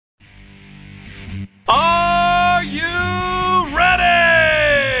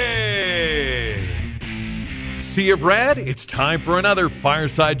Sea of Red, it's time for another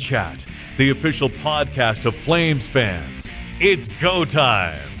Fireside Chat, the official podcast of Flames fans. It's go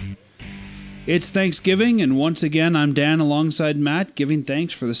time. It's Thanksgiving, and once again, I'm Dan alongside Matt, giving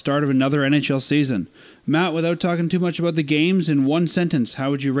thanks for the start of another NHL season. Matt, without talking too much about the games, in one sentence,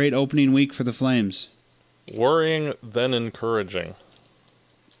 how would you rate opening week for the Flames? Worrying, then encouraging.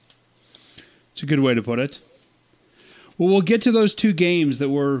 It's a good way to put it. Well, we'll get to those two games that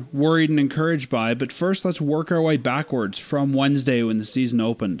we're worried and encouraged by, but first let's work our way backwards from Wednesday when the season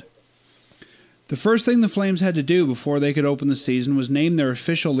opened. The first thing the Flames had to do before they could open the season was name their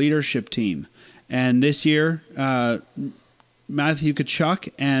official leadership team. And this year, Matthew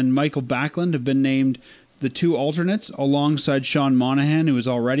Tkachuk and Michael Backlund have been named the two alternates alongside Sean Monahan, who is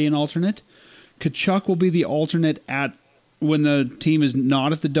already an alternate. Tkachuk will be the alternate when the team is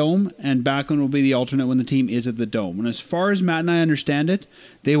not at the Dome, and Backlund will be the alternate when the team is at the Dome. And as far as Matt and I understand it,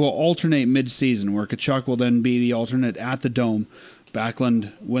 they will alternate mid-season, where Tkachuk will then be the alternate at the Dome,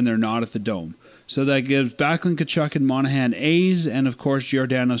 Backlund when they're not at the Dome. So that gives Backlund, Tkachuk, and Monahan A's, and of course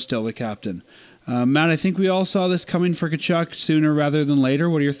Giordano still the captain. Matt, I think we all saw this coming for Tkachuk sooner rather than later.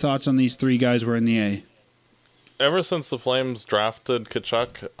 What are your thoughts on these three guys wearing the A? Ever since the Flames drafted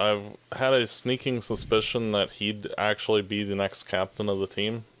Tkachuk, I've had a sneaking suspicion that he'd actually be the next captain of the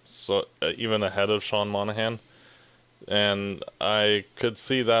team, so even ahead of Sean Monahan. And I could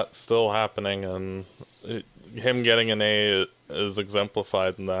see that still happening, and him getting an A is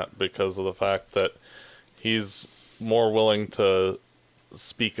exemplified in that because of the fact that he's more willing to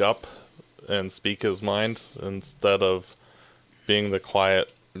speak up and speak his mind instead of being the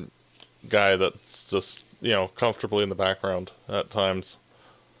quiet guy that's just, comfortably in the background at times.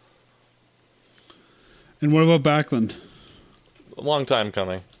 And what about Backlund? A long time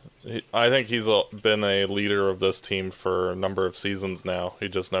coming. I think he's been a leader of this team for a number of seasons now. He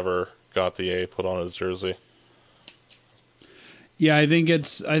just never got the A put on his jersey. Yeah, I think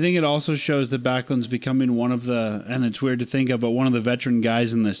it also shows that Backlund's becoming one of the, and it's weird to think of, but one of the veteran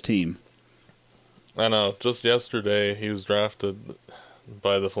guys in this team. I know. Just yesterday, he was drafted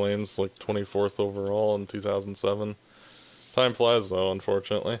by the Flames, 24th overall in 2007. Time flies, though,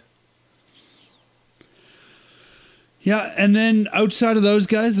 unfortunately. Yeah, and then outside of those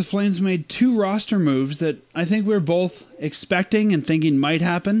guys, the Flames made two roster moves that I think we were both expecting and thinking might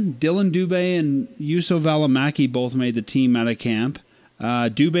happen. Dylan Dube and Juuso Välimäki both made the team out of camp.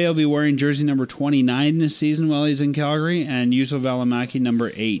 Dube will be wearing jersey number 29 this season while he's in Calgary, and Juuso Välimäki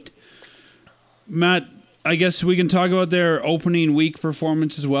number 8. Matt, I guess we can talk about their opening week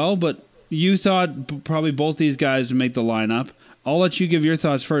performance as well, but you thought probably both these guys would make the lineup. I'll let you give your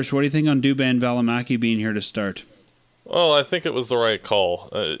thoughts first. What do you think on Dube and Välimäki being here to start? Well, I think it was the right call.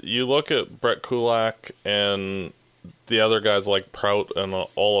 You look at Brett Kulak and the other guys like Prout and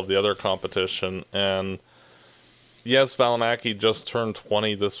all of the other competition, and yes, Välimäki just turned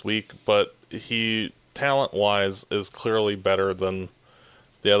 20 this week, but he, talent-wise, is clearly better than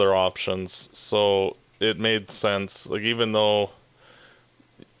the other options, so it made sense. Even though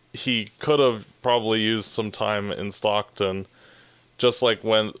he could have probably used some time in Stockton, just like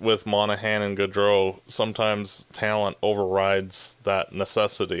when with Monahan and Gaudreau, sometimes talent overrides that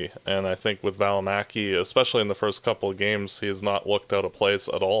necessity. And I think with Välimäki, especially in the first couple of games, he has not looked out of place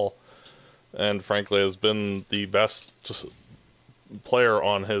at all. And frankly, has been the best player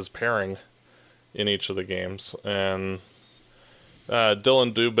on his pairing in each of the games. And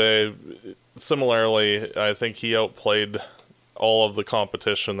Dylan Dube, similarly, I think he outplayed all of the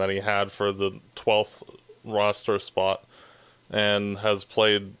competition that he had for the 12th roster spot and has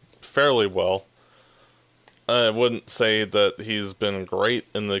played fairly well. I wouldn't say that he's been great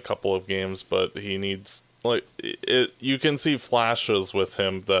in the couple of games, but he needs, you can see flashes with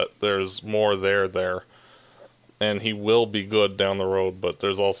him that there's more there. And he will be good down the road, but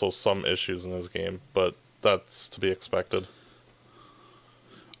there's also some issues in his game, but that's to be expected.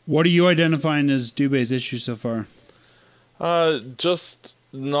 What are you identifying as Dube's issues so far? Just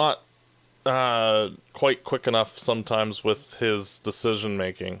not quite quick enough sometimes with his decision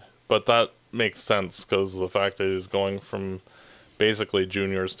making, but that makes sense because of the fact that he's going from basically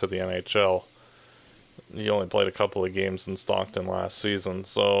juniors to the NHL. He only played a couple of games in Stockton last season,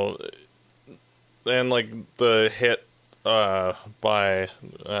 so, and the hit by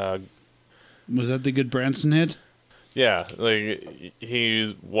was that the good Branson hit? Yeah,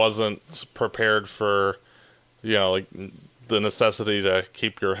 he wasn't prepared for, the necessity to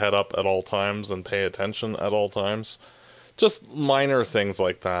keep your head up at all times and pay attention at all times. Just minor things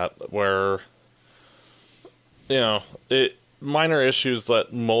like that where, minor issues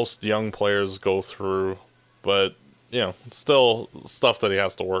that most young players go through, but, still stuff that he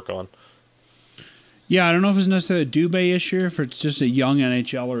has to work on. Yeah, I don't know if it's necessarily a Dube issue or if it's just a young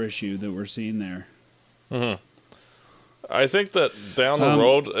NHLer issue that we're seeing there. Mm-hmm. I think that down the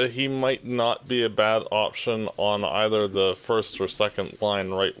road, he might not be a bad option on either the first or second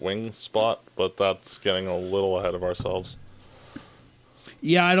line right wing spot, but that's getting a little ahead of ourselves.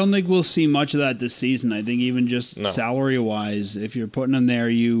 Yeah, I don't think we'll see much of that this season. I think even just salary-wise, if you're putting him there,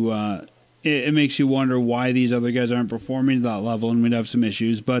 it makes you wonder why these other guys aren't performing at that level, and we'd have some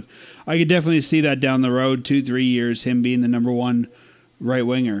issues. But I could definitely see that down the road, 2-3 years, him being the number one right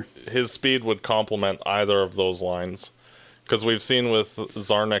winger. His speed would complement either of those lines. Because we've seen with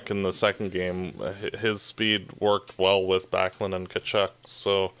Zarnik in the second game, his speed worked well with Backlund and Tkachuk.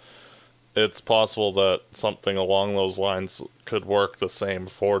 So it's possible that something along those lines could work the same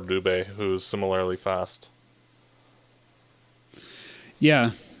for Dube, who's similarly fast.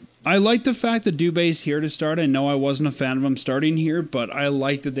 Yeah. I like the fact that Dube's here to start. I know I wasn't a fan of him starting here, but I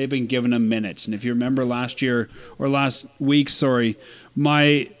like that they've been giving him minutes. And if you remember last week,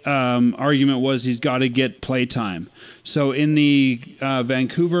 my argument was he's got to get play time. So in the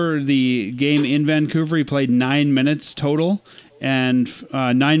game in Vancouver, he played 9 minutes total, and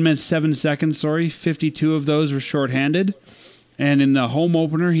 9 minutes 7 seconds. 52 of those were shorthanded. And in the home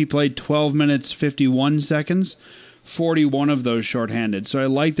opener, he played 12 minutes 51 seconds. 41 of those shorthanded. So I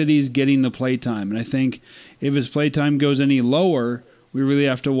like that he's getting the play time. And I think if his play time goes any lower, we really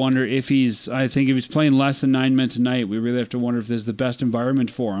have to wonder if he's playing less than 9 minutes a night, we really have to wonder if this is the best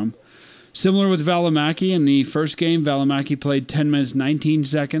environment for him. Similar with Välimäki. In the first game, Välimäki played 10 minutes 19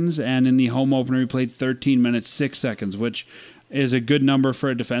 seconds, and in the home opener, he played 13 minutes 6 seconds, which is a good number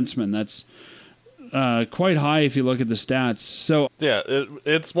for a defenseman. That's quite high if you look at the stats. So yeah,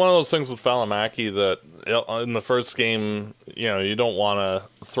 it's one of those things with Välimäki that in the first game, you don't want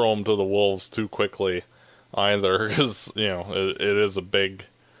to throw him to the wolves too quickly either, because it is a big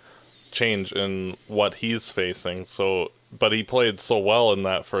change in what he's facing. So, but he played so well in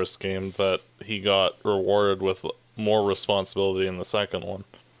that first game that he got rewarded with more responsibility in the second one.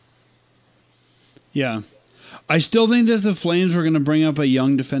 Yeah. I still think that if the Flames were going to bring up a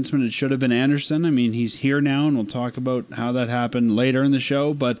young defenseman, it should have been Andersson. I mean, he's here now, and we'll talk about how that happened later in the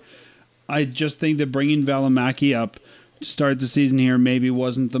show, but I just think that bringing Välimäki up to start the season here maybe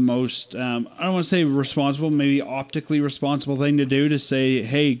wasn't the most, I don't want to say responsible, maybe optically responsible thing to do, to say,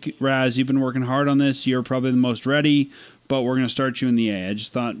 hey, Raz, you've been working hard on this, you're probably the most ready, but we're going to start you in the A. I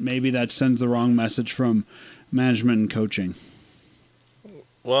just thought maybe that sends the wrong message from management and coaching.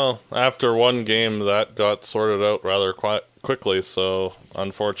 Well, after one game, that got sorted out rather quickly, so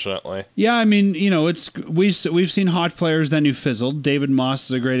unfortunately. Yeah, I mean, we've seen hot players then who fizzled. David Moss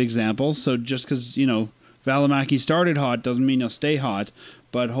is a great example. So just because, Välimäki started hot doesn't mean he'll stay hot.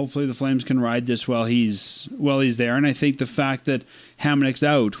 But hopefully the Flames can ride this while he's there. And I think the fact that Hamonic's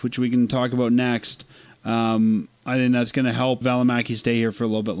out, which we can talk about next, I think that's going to help Välimäki stay here for a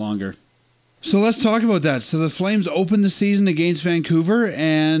little bit longer. So let's talk about that. So the Flames opened the season against Vancouver,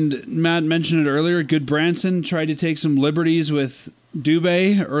 and Matt mentioned it earlier. Goodbranson tried to take some liberties with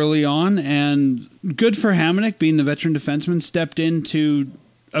Dube early on, and good for Hamonic, being the veteran defenseman, stepped in to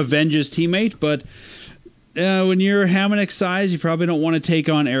avenge his teammate. But when you're Hamonic's size, you probably don't want to take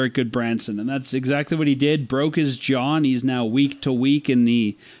on Eric Goodbranson, and that's exactly what he did. Broke his jaw, and he's now week to week in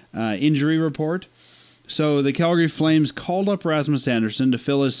the injury report. So the Calgary Flames called up Rasmus Andersson to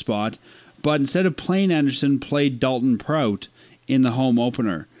fill his spot, but instead of playing Andersson, played Dalton Prout in the home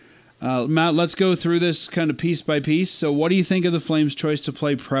opener. Matt, let's go through this kind of piece by piece. So what do you think of the Flames' choice to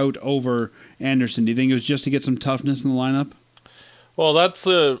play Prout over Andersson? Do you think it was just to get some toughness in the lineup? Well, that's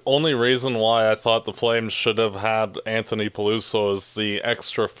the only reason why I thought the Flames should have had Anthony Peluso as the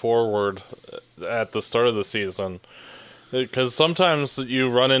extra forward at the start of the season. Because sometimes you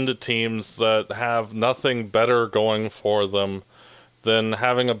run into teams that have nothing better going for them than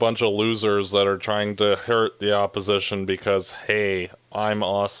having a bunch of losers that are trying to hurt the opposition because, hey, I'm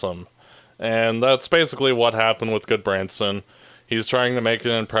awesome. And that's basically what happened with Goodbranson. He's trying to make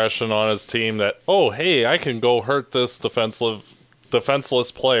an impression on his team that, oh, hey, I can go hurt this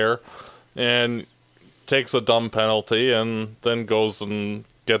defenseless player, and takes a dumb penalty and then goes and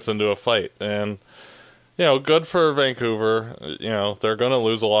gets into a fight. And, good for Vancouver. They're going to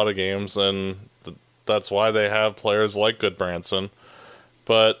lose a lot of games, and that's why they have players like Goodbranson.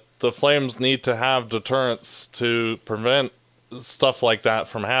 But the Flames need to have deterrents to prevent stuff like that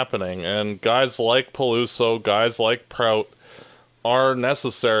from happening. And guys like Peluso, guys like Prout are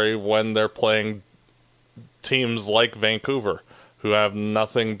necessary when they're playing teams like Vancouver, who have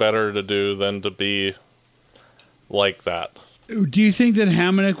nothing better to do than to be like that. Do you think that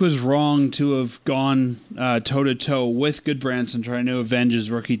Hamonic was wrong to have gone toe-to-toe with Goodbranson trying to avenge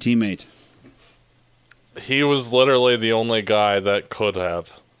his rookie teammate? he was literally the only guy that could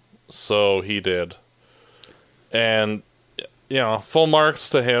have. So he did. And, full marks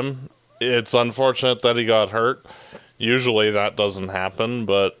to him. It's unfortunate that he got hurt. Usually that doesn't happen,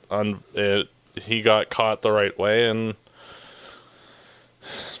 but he got caught the right way, and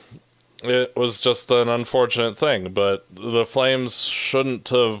it was just an unfortunate thing. But the Flames shouldn't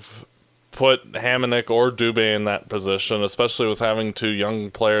have put Hamonic or Dube in that position, especially with having two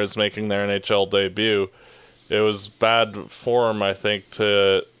young players making their NHL debut. It was bad form, I think,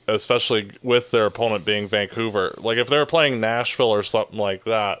 especially with their opponent being Vancouver. Like, if they were playing Nashville or something like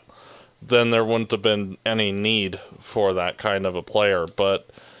that, then there wouldn't have been any need for that kind of a player. But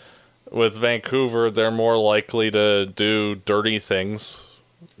with Vancouver, they're more likely to do dirty things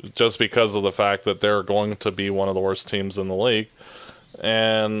just because of the fact that they're going to be one of the worst teams in the league.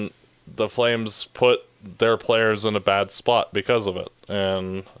 And the Flames put their players in a bad spot because of it.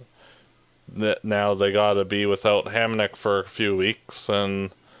 And now they got to be without Hamonic for a few weeks, and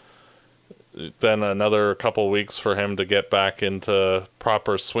then another couple weeks for him to get back into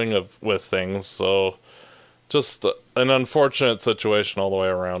proper swing with things. So just an unfortunate situation all the way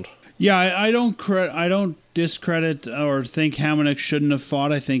around. Yeah, I don't discredit or think Hamonic shouldn't have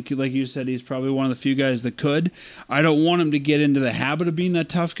fought. I think, like you said, he's probably one of the few guys that could. I don't want him to get into the habit of being that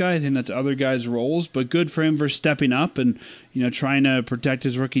tough guy. I think that's other guys' roles, but good for him for stepping up and trying to protect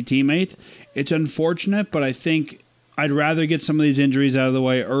his rookie teammate. It's unfortunate, but I think I'd rather get some of these injuries out of the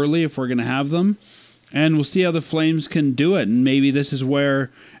way early if we're going to have them, and we'll see how the Flames can do it. And maybe this is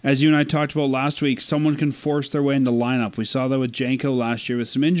where, as you and I talked about last week, someone can force their way into lineup. We saw that with Janko last year with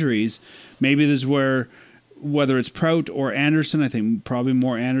some injuries. Maybe this is where, whether it's Prout or Andersson, I think probably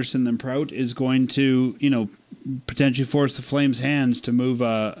more Andersson than Prout, is going to, potentially force the Flames' hands to move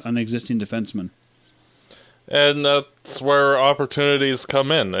an existing defenseman. And that's where opportunities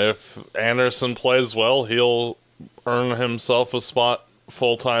come in. If Andersson plays well, he'll earn himself a spot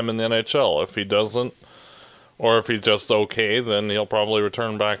full-time in the NHL. If he doesn't, or if he's just okay, then he'll probably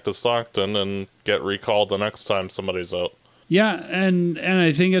return back to Stockton and get recalled the next time somebody's out. Yeah, and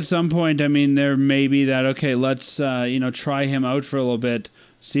I think at some point, there may be that, okay, let's try him out for a little bit,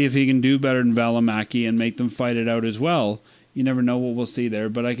 see if he can do better than Välimäki and make them fight it out as well. You never know what we'll see there,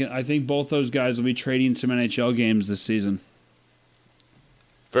 but I think both those guys will be trading some NHL games this season.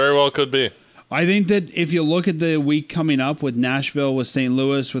 Very well could be. I think that if you look at the week coming up with Nashville, with St.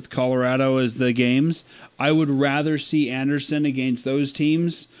 Louis, with Colorado as the games, I would rather see Andersson against those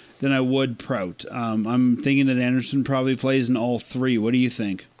teams than I would Prout. I'm thinking that Andersson probably plays in all three. What do you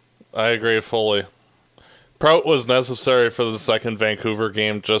think? I agree fully. Prout was necessary for the second Vancouver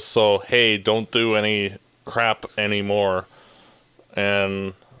game just so, hey, don't do any crap anymore.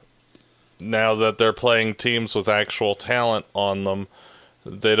 And now that they're playing teams with actual talent on them,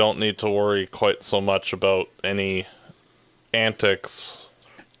 they don't need to worry quite so much about any antics.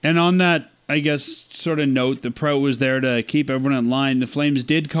 And on that, I guess, sort of note, the Prout was there to keep everyone in line. The Flames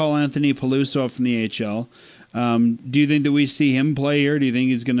did call Anthony Peluso up from the AHL. Do you think that we see him play here? Do you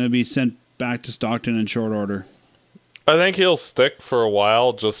think he's going to be sent back to Stockton in short order? I think he'll stick for a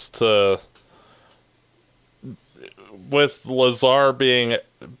while just to... With Lazar being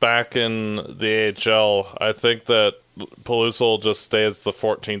back in the AHL, I think that Peluso will just stay as the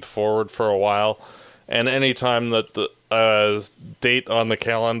 14th forward for a while. And anytime that the date on the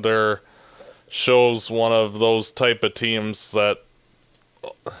calendar shows one of those type of teams that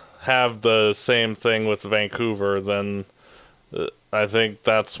have the same thing with Vancouver, then I think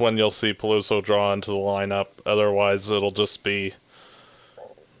that's when you'll see Peluso draw into the lineup. Otherwise, it'll just be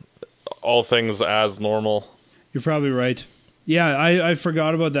all things as normal. You're probably right. Yeah, I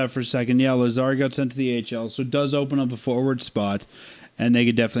forgot about that for a second. Yeah, Lazar got sent to the AHL, so it does open up a forward spot, and they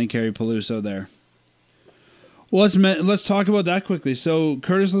could definitely carry Peluso there. Well, let's talk about that quickly. So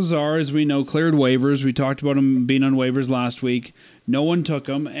Curtis Lazar, as we know, cleared waivers. We talked about him being on waivers last week. No one took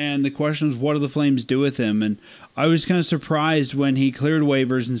him, and the question is, what do the Flames do with him? And I was kind of surprised when he cleared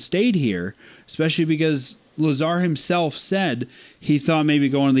waivers and stayed here, especially because Lazar himself said he thought maybe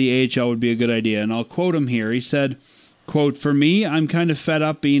going to the AHL would be a good idea. And I'll quote him here. He said, quote, "For me, I'm kind of fed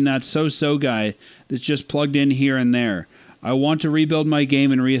up being that so-so guy that's just plugged in here and there. I want to rebuild my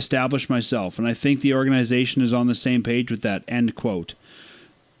game and reestablish myself, and I think the organization is on the same page with that," end quote.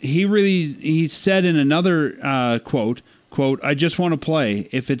 He said in another quote, "I just want to play.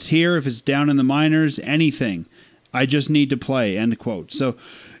 If it's here, if it's down in the minors, anything. I just need to play," end quote. So,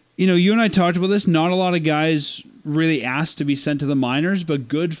 you and I talked about this. Not a lot of guys really asked to be sent to the minors, but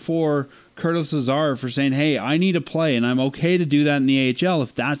good for Curtis Lazar for saying, hey, I need to play, and I'm okay to do that in the AHL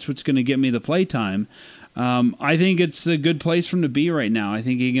if that's what's going to get me the play time. I think it's a good place for him to be right now. I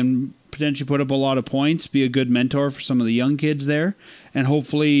think he can potentially put up a lot of points, be a good mentor for some of the young kids there, and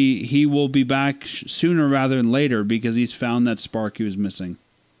hopefully he will be back sooner rather than later because he's found that spark he was missing.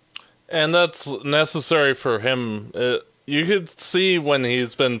 And that's necessary for him. You could see when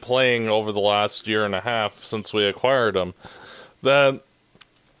he's been playing over the last year and a half since we acquired him, that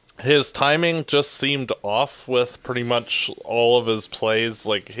his timing just seemed off with pretty much all of his plays.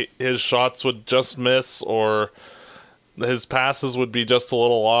 Like, his shots would just miss, or his passes would be just a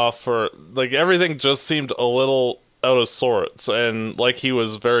little off, or like everything just seemed a little out of sorts, and like he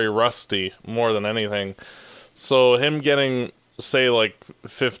was very rusty more than anything. So him getting, say, like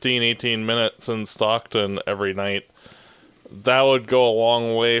 15, 18 minutes in Stockton every night, that would go a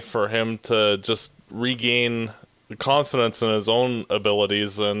long way for him to just regain confidence in his own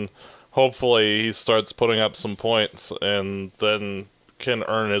abilities, and hopefully he starts putting up some points and then can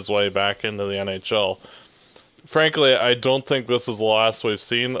earn his way back into the NHL. Frankly, I don't think this is the last we've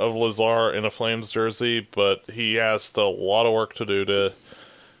seen of Lazar in a Flames jersey, but he has still a lot of work to do to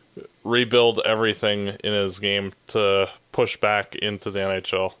rebuild everything in his game to push back into the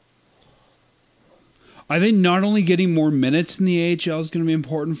NHL. I think not only getting more minutes in the AHL is going to be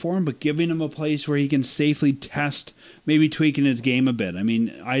important for him, but giving him a place where he can safely test, maybe tweaking his game a bit. I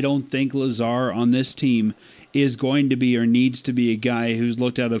mean, I don't think Lazar on this team is going to be or needs to be a guy who's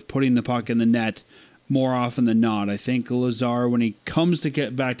looked at of putting the puck in the net more often than not. I think Lazar, when he comes to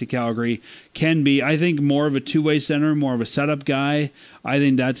get back to Calgary, can be, I think, more of a two-way center, more of a setup guy. I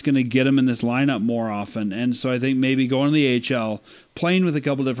think that's going to get him in this lineup more often. And so I think maybe going to the AHL, playing with a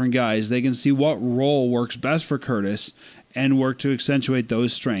couple different guys, they can see what role works best for Curtis and work to accentuate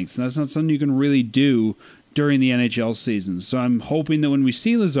those strengths. And that's not something you can really do during the NHL season. So I'm hoping that when we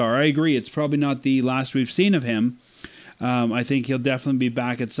see Lazar, I agree, it's probably not the last we've seen of him. I think he'll definitely be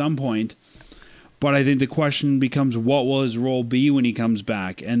back at some point. But I think the question becomes, what will his role be when he comes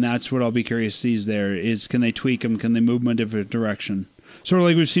back? And that's what I'll be curious to see there, is can they tweak him? Can they move him in a different direction? Sort of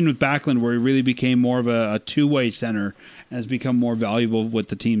like we've seen with Backlund, where he really became more of a two-way center and has become more valuable with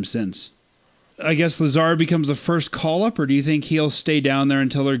the team since. I guess Lazar becomes the first call-up, or do you think he'll stay down there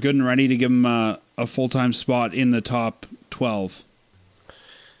until they're good and ready to give him a full-time spot in the top 12?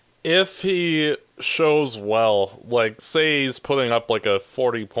 If he shows well, like say he's putting up like a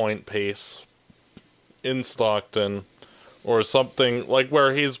 40-point pace in Stockton, or something like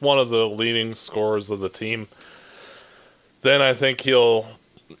where he's one of the leading scorers of the team, then I think he'll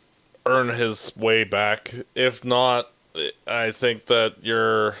earn his way back. If not, I think that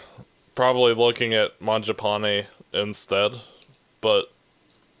you're probably looking at Mangiapane instead, but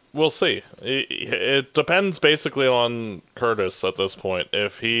we'll see. It depends basically on Curtis at this point.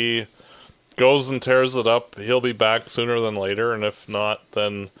 If he goes and tears it up, he'll be back sooner than later, and if not,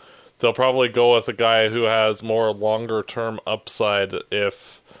 then they'll probably go with a guy who has more longer-term upside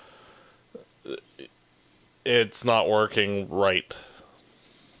if it's not working right.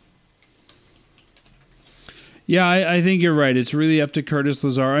 Yeah, I think you're right. It's really up to Curtis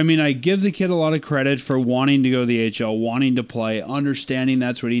Lazar. I mean, I give the kid a lot of credit for wanting to go to the AHL, wanting to play, understanding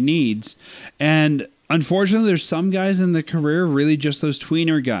that's what he needs. And unfortunately, there's some guys in the career really just those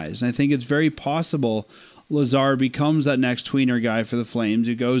tweener guys. And I think it's very possible Lazar becomes that next tweener guy for the Flames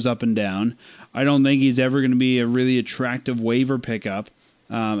who goes up and down. I don't think he's ever going to be a really attractive waiver pickup.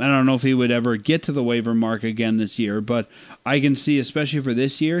 I don't know if he would ever get to the waiver mark again this year, but I can see, especially for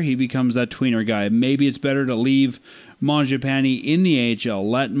this year, he becomes that tweener guy. Maybe it's better to leave Mangiapane in the AHL,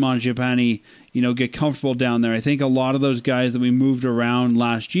 let Mangiapane, get comfortable down there. I think a lot of those guys that we moved around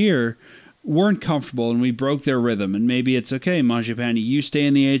last year weren't comfortable, and we broke their rhythm. And maybe it's okay, Mangiapane, you stay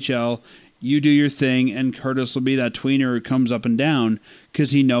in the AHL, you do your thing, and Curtis will be that tweener who comes up and down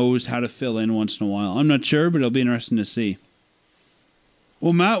because he knows how to fill in once in a while. I'm not sure, but it'll be interesting to see.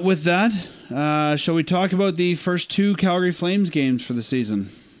 Well, Matt, with that, shall we talk about the first two Calgary Flames games for the season?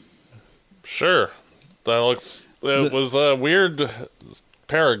 Sure. It was a weird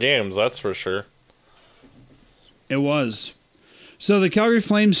pair of games, that's for sure. It was. So the Calgary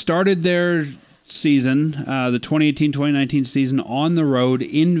Flames started their season, the 2018-2019 season, on the road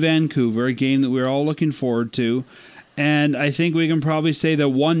in Vancouver, a game that we were all looking forward to. And I think we can probably say that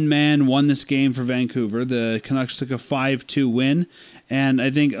one man won this game for Vancouver. The Canucks took a 5-2 win. And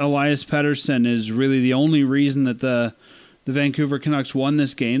I think Elias Pettersson is really the only reason that the Vancouver Canucks won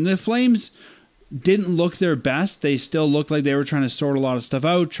this game. The Flames didn't look their best. They still looked like they were trying to sort a lot of stuff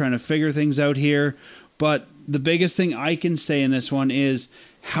out, trying to figure things out here. But the biggest thing I can say in this one is,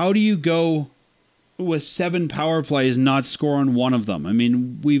 how do you go with 7 power plays not score on one of them? I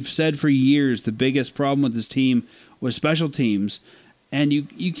mean, we've said for years the biggest problem with this team was special teams. And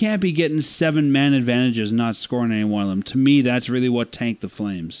you can't be getting 7-man advantages not scoring any one of them. To me, that's really what tanked the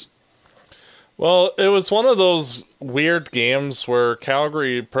Flames. Well, it was one of those weird games where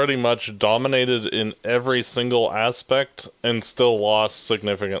Calgary pretty much dominated in every single aspect and still lost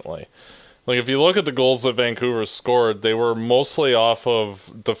significantly. Like, if you look at the goals that Vancouver scored, they were mostly off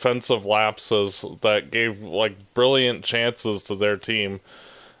of defensive lapses that gave, like, brilliant chances to their team,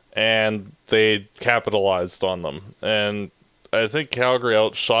 and they capitalized on them. And I think Calgary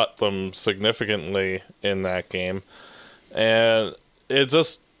outshot them significantly in that game. And it's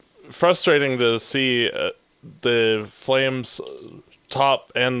just frustrating to see the Flames'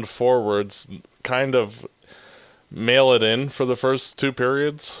 top-end forwards kind of mail it in for the first two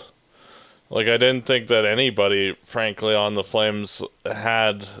periods. Like, I didn't think that anybody, frankly, on the Flames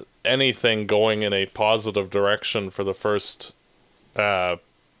had anything going in a positive direction for the first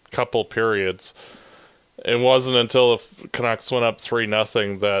couple periods. It wasn't until the Canucks went up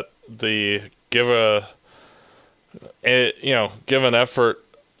 3-0 that the give an effort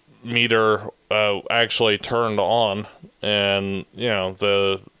meter actually turned on, and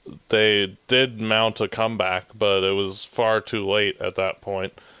they did mount a comeback, but it was far too late at that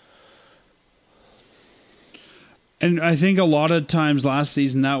point. And I think a lot of times last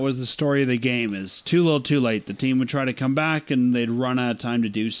season, that was the story of the game, is too little too late. The team would try to come back and they'd run out of time to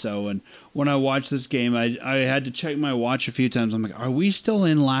do so. And when I watched this game, I had to check my watch a few times. I'm like, are we still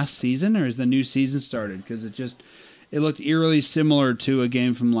in last season, or is the new season started? Because it looked eerily similar to a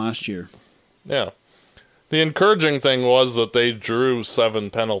game from last year. Yeah. The encouraging thing was that they drew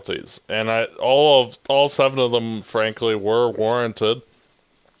 7 penalties, and all 7 of them, frankly, were warranted.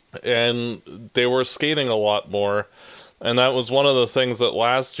 And they were skating a lot more, and that was one of the things that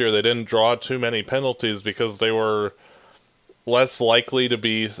last year they didn't draw too many penalties because they were less likely to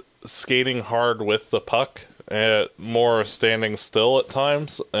be skating hard with the puck, more standing still at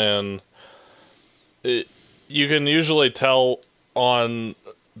times, and you can usually tell on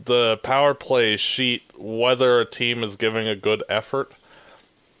the power play sheet whether a team is giving a good effort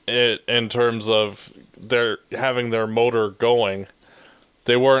in terms of having their motor going.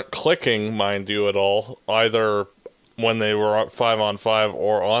 They weren't clicking, mind you, at all, either when they were 5-on-5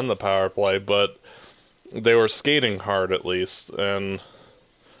 or on the power play, but they were skating hard at least, and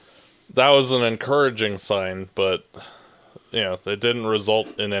that was an encouraging sign, but it didn't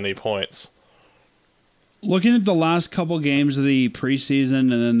result in any points. Looking at the last couple games of the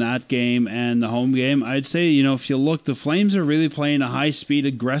preseason and then that game and the home game, I'd say, if you look, the Flames are really playing a high-speed,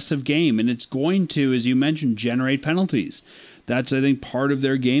 aggressive game, and it's going to, as you mentioned, generate penalties. That's, I think, part of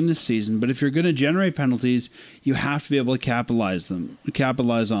their game this season. But if you're going to generate penalties, you have to be able to capitalize on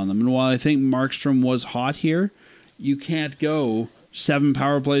them. And while I think Markstrom was hot here, you can't go 7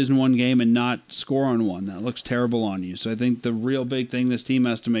 power plays in one game and not score on one. That looks terrible on you. So I think the real big thing this team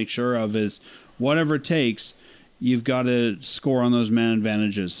has to make sure of is whatever it takes, you've got to score on those man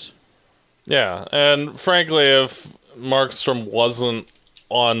advantages. Yeah, and frankly, if Markstrom wasn't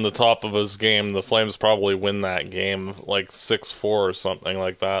on the top of his game, the Flames probably win that game like 6-4 or something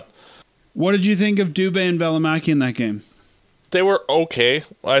like that. What did you think of Dube and Välimäki in that game? They were okay.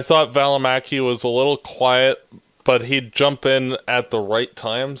 I thought Välimäki was a little quiet, but he'd jump in at the right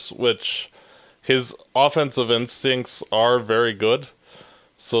times, which his offensive instincts are very good.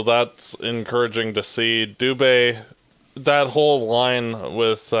 So that's encouraging to see. Dube, that whole line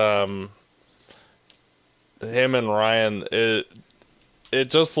with him and Ryan, it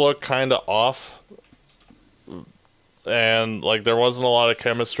just looked kind of off, and like there wasn't a lot of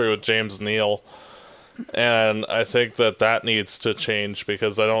chemistry with James Neal, and I think that needs to change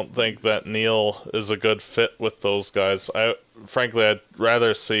because I don't think that Neal is a good fit with those guys. Frankly, I'd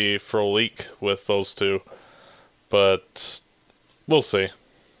rather see Frolik with those two, but we'll see.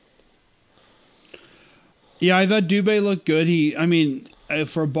 Yeah, I thought Dube looked good.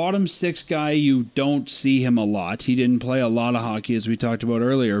 For a bottom 6 guy, you don't see him a lot. He didn't play a lot of hockey, as we talked about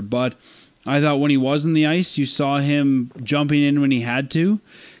earlier. But I thought when he was in the ice, you saw him jumping in when he had to.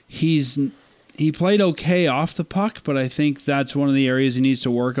 He played okay off the puck, but I think that's one of the areas he needs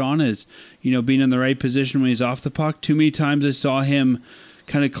to work on is, being in the right position when he's off the puck. Too many times I saw him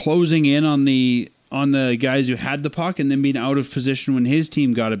kind of closing in on the guys who had the puck and then being out of position when his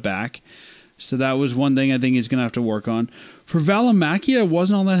team got it back. So that was one thing I think he's going to have to work on. For Välimäki, I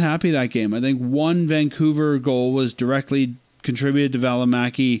wasn't all that happy that game. I think one Vancouver goal was directly contributed to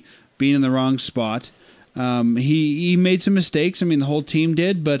Välimäki being in the wrong spot. He made some mistakes. The whole team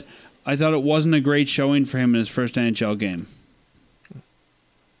did, but I thought it wasn't a great showing for him in his first NHL game.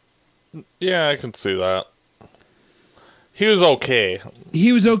 Yeah, I can see that. He was okay.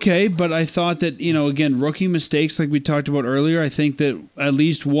 He was okay, but I thought that, again, rookie mistakes like we talked about earlier, I think that at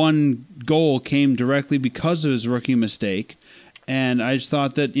least one goal came directly because of his rookie mistake. And I just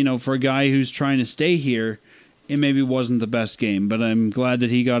thought that, for a guy who's trying to stay here, it maybe wasn't the best game. But I'm glad that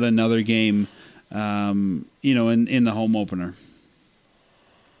he got another game, in the home opener.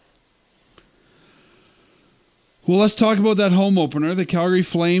 Well, let's talk about that home opener. The Calgary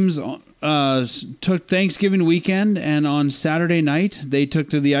Flames took Thanksgiving weekend, and on Saturday night, they took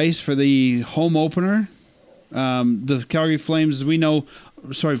to the ice for the home opener. The Calgary Flames,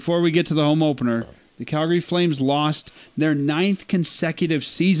 before we get to the home opener, the Calgary Flames lost their 9th consecutive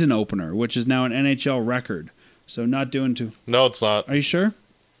season opener, which is now an NHL record. So not doing too... No, it's not. Are you sure?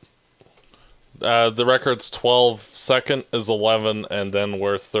 The record's 12, second is 11, and then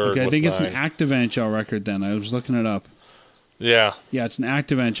we're third. Okay, I think with it's 9. an active NHL record then. I was looking it up. Yeah. Yeah, it's an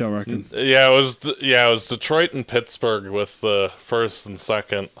active NHL record. Yeah, it was Detroit and Pittsburgh with the first and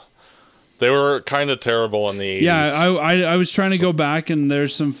second. They were kind of terrible in the 80s. Yeah, I was trying to go back, and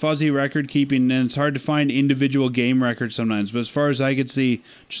there's some fuzzy record keeping, and it's hard to find individual game records sometimes. But as far as I could see,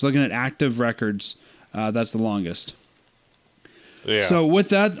 just looking at active records, that's the longest. Yeah. So with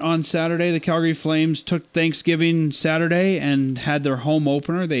that, on Saturday, the Calgary Flames took Thanksgiving Saturday and had their home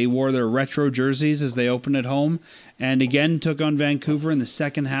opener. They wore their retro jerseys as they opened at home, and again took on Vancouver in the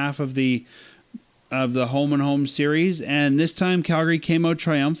second half of the home and home series. And this time, Calgary came out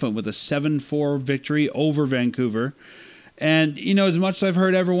triumphant with a 7-4 victory over Vancouver. And, as much as I've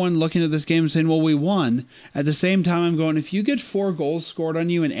heard everyone looking at this game saying, well, we won, at the same time I'm going, if you get 4 goals scored on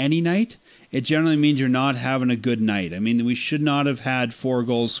you in any night, it generally means you're not having a good night. I mean, we should not have had 4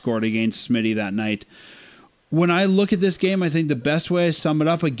 goals scored against Smitty that night. When I look at this game, I think the best way I sum it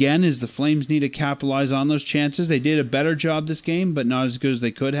up again is the Flames need to capitalize on those chances. They did a better job this game, but not as good as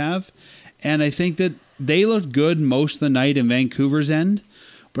they could have. And I think that they looked good most of the night in Vancouver's end,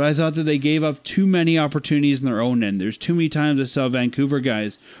 but I thought that they gave up too many opportunities in their own end. There's too many times I saw Vancouver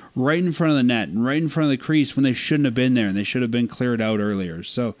guys right in front of the net and right in front of the crease when they shouldn't have been there, and they should have been cleared out earlier.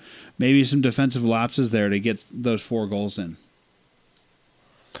 So maybe some defensive lapses there to get those 4 goals in.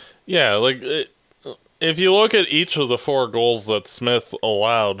 Yeah, if you look at each of the 4 goals that Smith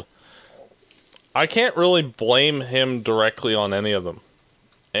allowed, I can't really blame him directly on any of them.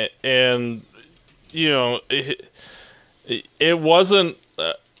 And it wasn't,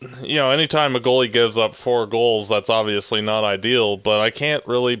 anytime a goalie gives up 4 goals, that's obviously not ideal, but I can't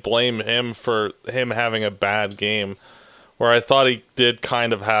really blame him for him having a bad game, where I thought he did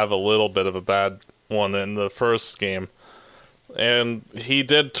kind of have a little bit of a bad one in the first game. And he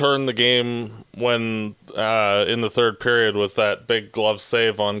did turn the game when in the third period with that big glove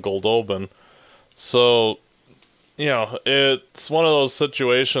save on Goldobin. So, it's one of those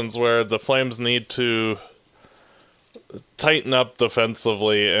situations where the Flames need to tighten up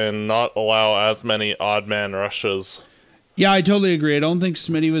defensively and not allow as many odd man rushes. Yeah, I totally agree. I don't think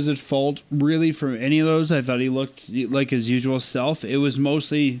Smitty was at fault really for any of those. I thought he looked like his usual self. It was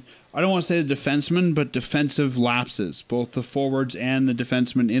mostly, I don't want to say the defensemen, but defensive lapses, both the forwards and the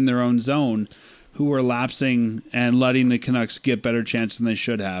defensemen in their own zone, who were lapsing and letting the Canucks get better chances than they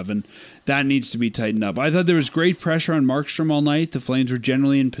should have, and that needs to be tightened up. I thought there was great pressure on Markstrom all night. The Flames were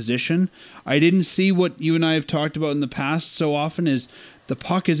generally in position. I didn't see what you and I have talked about in the past so often, is the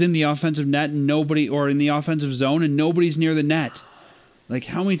puck is in the offensive net and or in the offensive zone, and nobody's near the net. Like,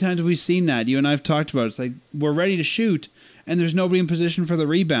 how many times have we seen that? You and I have talked about it. It's like, we're ready to shoot, and there's nobody in position for the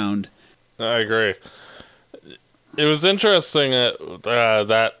rebound. I agree. It was interesting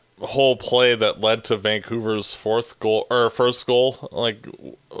that whole play that led to Vancouver's first goal, like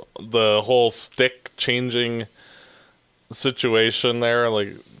the whole stick changing situation there,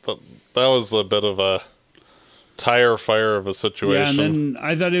 that was a bit of a tire fire of a situation. Yeah, and then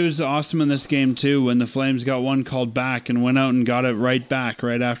I thought it was awesome in this game too when the Flames got one called back and went out and got it right back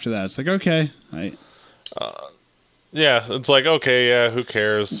right after that. It's like, okay, yeah, it's like, okay, yeah, who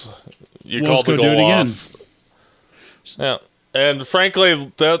cares? You called the goal off. Yeah. And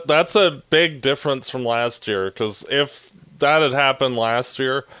frankly, that's a big difference from last year, because if that had happened last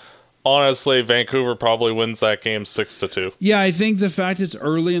year, honestly, Vancouver probably wins that game 6-2. Yeah, I think the fact it's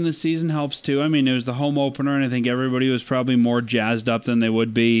early in the season helps too. I mean, it was the home opener, and I think everybody was probably more jazzed up than they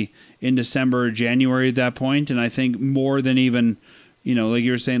would be in December or January at that point. And I think more than even, like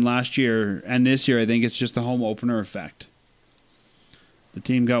you were saying last year and this year, I think it's just the home opener effect. The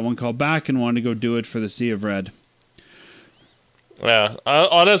team got one called back and wanted to go do it for the Sea of Red. Yeah,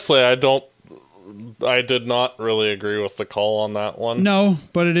 honestly, I did not really agree with the call on that one. No,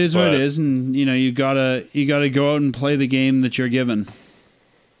 but it is what it is, and you gotta go out and play the game that you're given.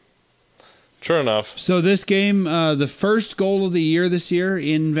 True enough. So this game, the first goal of the year this year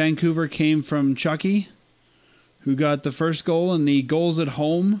in Vancouver came from Chucky, who got the first goal, and the goals at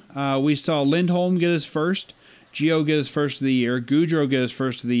home. We saw Lindholm get his first. Gio get his first of the year. Gaudreau get his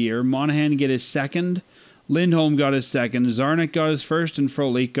first of the year. Monahan get his second. Lindholm got his second. Zarnik got his first, and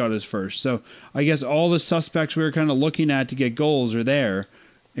Frolik got his first. So I guess all the suspects we were kind of looking at to get goals are there,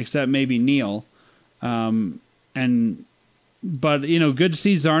 except maybe Neil. But, you know, good to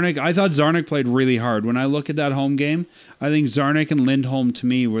see Zarnik. I thought Zarnik played really hard. When I look at that home game, I think Zarnik and Lindholm, to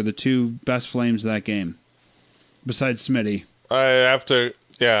me, were the two best Flames of that game, besides Smitty. I have to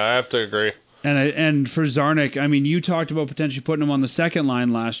agree. And for Zarnik, I mean, you talked about potentially putting him on the second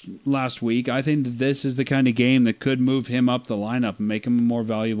line last week. I think that this is the kind of game that could move him up the lineup and make him a more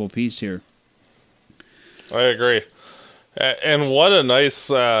valuable piece here. I agree. And what a nice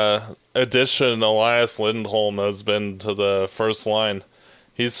addition Elias Lindholm has been to the first line.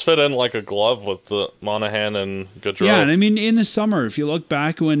 He's fit in like a glove with the Monahan and Gaudreau. Yeah, and I mean, in the summer, if you look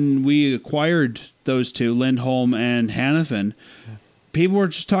back when we acquired those two, Lindholm and Hanifin, people were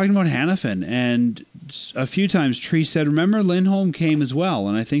just talking about Hanifin, and a few times Tree said, remember Lindholm came as well,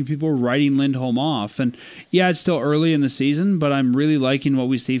 and I think people were writing Lindholm off. And yeah, it's still early in the season, but I'm really liking what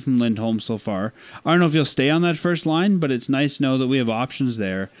we see from Lindholm so far. I don't know if he'll stay on that first line, but it's nice to know that we have options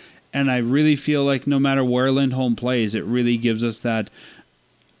there. And I really feel like no matter where Lindholm plays, it really gives us that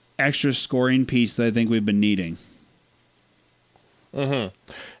extra scoring piece that I think we've been needing. Mm-hmm.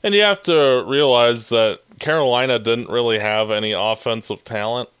 And you have to realize that Carolina didn't really have any offensive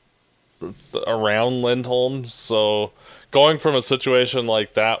talent around Lindholm, so going from a situation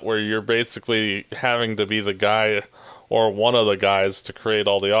like that where you're basically having to be the guy or one of the guys to create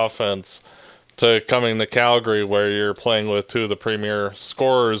all the offense to coming to Calgary where you're playing with two of the premier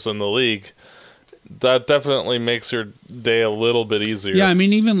scorers in the league, that definitely makes your day a little bit easier. Yeah, I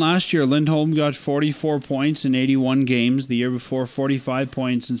mean, even last year, Lindholm got 44 points in 81 games. The year before, 45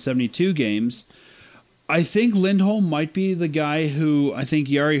 points in 72 games. I think Lindholm might be the guy who I think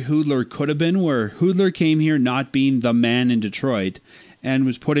Jari Hudler could have been, where Hudler came here not being the man in Detroit and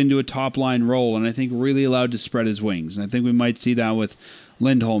was put into a top-line role, and I think really allowed to spread his wings. And I think we might see that with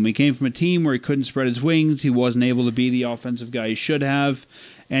Lindholm. He came from a team where he couldn't spread his wings. He wasn't able to be the offensive guy he should have.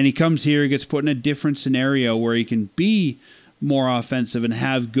 And he comes here, gets put in a different scenario where he can be more offensive and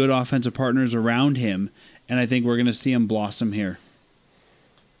have good offensive partners around him. And I think we're going to see him blossom here.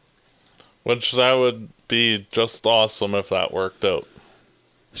 Which that would be just awesome if that worked out.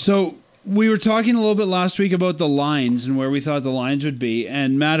 So we were talking a little bit last week about the lines and where we thought the lines would be.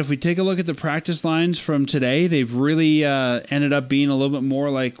 And Matt, if we take a look at the practice lines from today, they've really ended up being a little bit more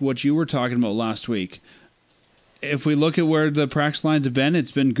like what you were talking about last week. If we look at where the practice lines have been, it's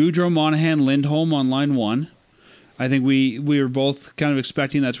been Gaudreau, Monahan, Lindholm on line 1. I think we were both kind of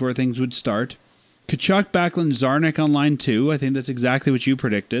expecting that's where things would start. Tkachuk, Backlund, Zarnik on line 2. I think that's exactly what you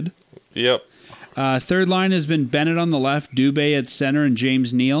predicted. Yep. Third line has been Bennett on the left, Dube at center, and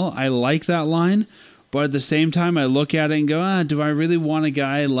James Neal. I like that line, but at the same time, I look at it and go, do I really want a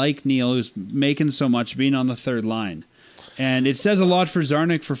guy like Neal who's making so much being on the third line? And it says a lot for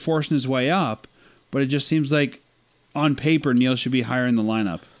Zarnik for forcing his way up, but it just seems like on paper, Neal should be higher in the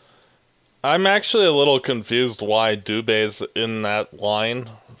lineup. I'm actually a little confused why Dube's in that line,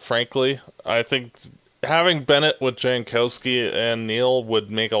 frankly. I think having Bennett with Jankowski and Neal would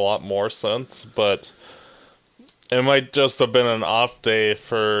make a lot more sense, but it might just have been an off day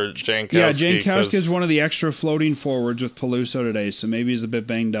for Jankowski. Yeah, Jankowski is one of the extra floating forwards with Peluso today, so maybe he's a bit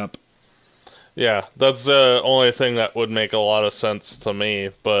banged up. Yeah, that's the only thing that would make a lot of sense to me,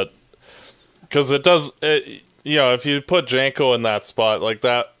 but because it does... if you put Janko in that spot, like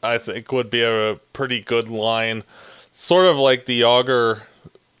that, I think would be a pretty good line. Sort of like the Yager,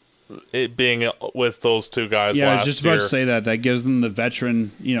 it being with those two guys last year. Yeah, I was just about to say that. That gives them the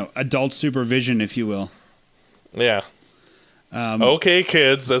veteran, adult supervision, if you will. Yeah. Okay,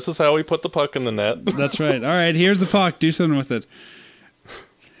 kids, this is how we put the puck in the net. That's right. All right, here's the puck. Do something with it.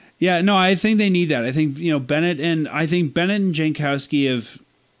 Yeah, no, I think they need that. I think, Bennett and Jankowski have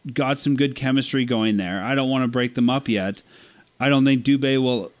got some good chemistry going there. I don't want to break them up yet. I don't think Dube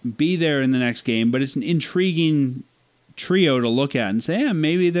will be there in the next game, but it's an intriguing trio to look at and say,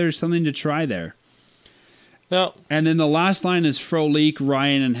 maybe there's something to try there. No. And then the last line is Frolik,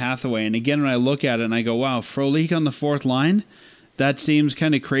 Ryan, and Hathaway. And again, when I look at it and I go, wow, Frolik on the fourth line? That seems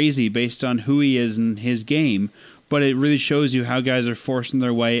kind of crazy based on who he is in his game, but it really shows you how guys are forcing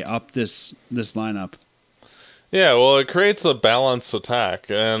their way up this lineup. Yeah, well, it creates a balanced attack,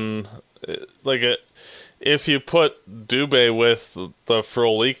 and if you put Dube with the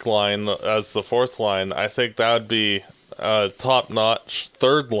Frolik line as the fourth line, I think that would be a top-notch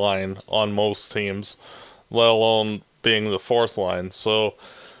third line on most teams, let alone being the fourth line. So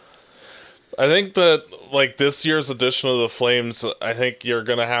I think that this year's edition of the Flames, I think you're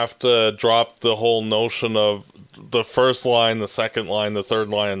going to have to drop the whole notion of the first line, the second line, the third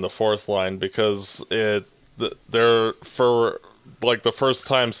line, and the fourth line, because they're for like the first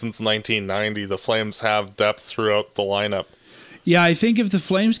time since 1990, the Flames have depth throughout the lineup. Yeah, I think if the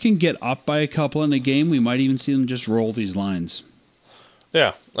Flames can get up by a couple in a game, we might even see them just roll these lines.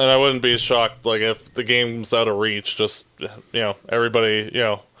 Yeah, and I wouldn't be shocked, like, if the game's out of reach, just, everybody,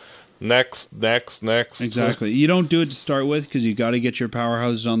 next. Exactly. You don't do it to start with because you got to get your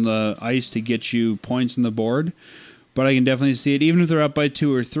powerhouses on the ice to get you points on the board. But I can definitely see it, even if they're up by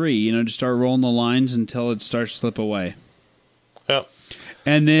 2 or 3, to start rolling the lines until it starts to slip away. Yeah.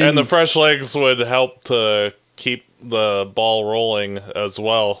 And the fresh legs would help to keep the ball rolling as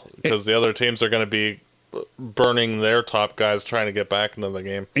well, because the other teams are going to be burning their top guys trying to get back into the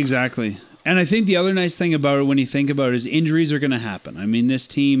game. Exactly. And I think the other nice thing about it when you think about it is injuries are going to happen. I mean, this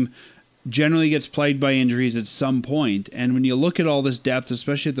team generally gets plagued by injuries at some point, and when you look at all this depth,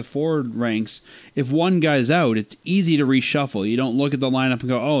 especially at the forward ranks, if one guy's out, it's easy to reshuffle. You don't look at the lineup and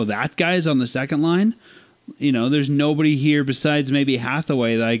go, oh, that guy's on the second line? There's nobody here besides maybe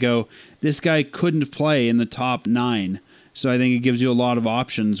Hathaway that I go, this guy couldn't play in the top 9. So I think it gives you a lot of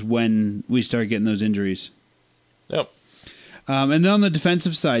options when we start getting those injuries. Yep. And then on the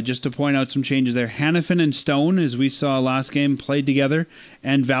defensive side, just to point out some changes there, Hanifin and Stone, as we saw last game, played together,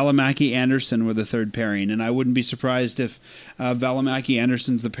 and Välimäki Andersson were the third pairing. And I wouldn't be surprised if Välimäki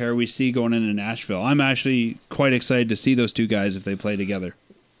Andersson's the pair we see going into Nashville. I'm actually quite excited to see those two guys if they play together.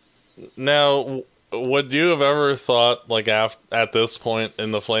 Now, would you have ever thought, like, at this point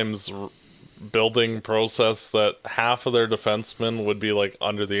in the Flames building process, that half of their defensemen would be, like,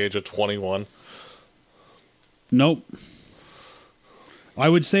 under the age of 21? Nope. I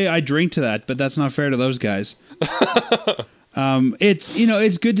would say I drink to that, but that's not fair to those guys.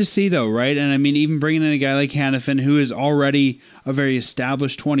 It's good to see, though, right? And I mean, even bringing in a guy like Hanifin, who is already a very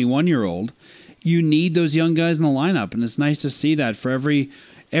established 21-year-old, you need those young guys in the lineup, and it's nice to see that for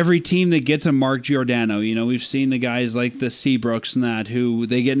every team that gets a Mark Giordano. We've seen the guys like the Seabrooks and that, who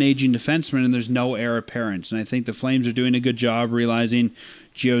they get an aging defenseman and there's no heir apparent. And I think the Flames are doing a good job realizing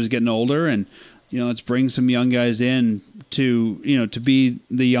Gio's getting older, and let's bring some young guys in to be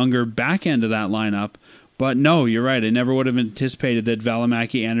the younger back end of that lineup. But no, you're right. I never would have anticipated that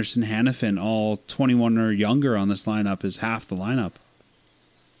Välimäki, Andersson, Hanifin, all 21 or younger on this lineup, is half the lineup.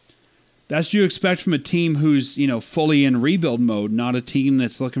 That's what you expect from a team who's, fully in rebuild mode, not a team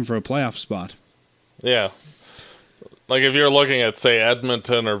that's looking for a playoff spot. Yeah. Like, if you're looking at, say,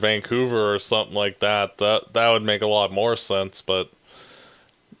 Edmonton or Vancouver or something like that, that would make a lot more sense. But,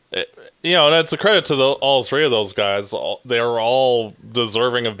 and it's a credit to all three of those guys. They're all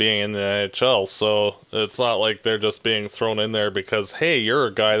deserving of being in the NHL, so it's not like they're just being thrown in there because, hey, you're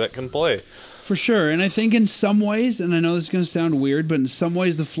a guy that can play. For sure, and I think in some ways, and I know this is going to sound weird, but in some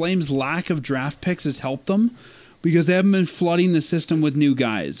ways the Flames' lack of draft picks has helped them because they haven't been flooding the system with new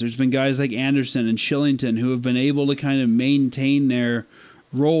guys. There's been guys like Andersson and Shillington who have been able to kind of maintain their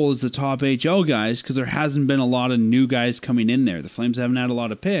role as the top HL guys because there hasn't been a lot of new guys coming in there. The Flames haven't had a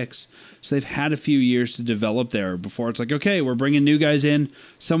lot of picks, so they've had a few years to develop there before it's like, okay, we're bringing new guys in.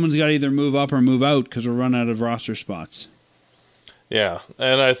 Someone's got to either move up or move out because we're running out of roster spots. Yeah,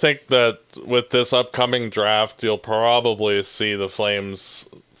 and I think that with this upcoming draft, you'll probably see the Flames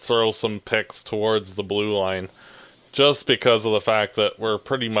throw some picks towards the blue line just because of the fact that we're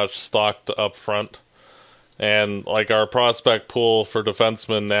pretty much stocked up front. And, like, our prospect pool for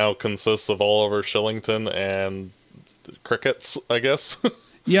defensemen now consists of Oliver Shillington and crickets, I guess.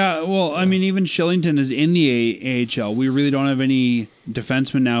 Yeah, well, I mean, even Shillington is in the AHL. We really don't have any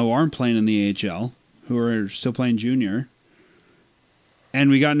defensemen now who aren't playing in the AHL, who are still playing junior. And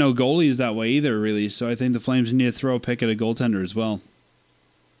we got no goalies that way either, really. So I think the Flames need to throw a pick at a goaltender as well.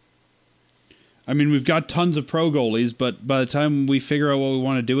 I mean, we've got tons of pro goalies, but by the time we figure out what we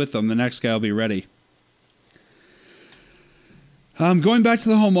want to do with them, the next guy will be ready. Going back to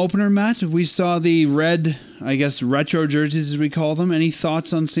the home opener, Matt, we saw the red, I guess, retro jerseys as we call them. Any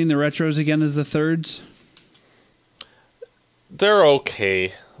thoughts on seeing the retros again as the thirds? They're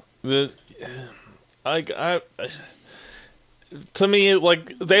okay. To me,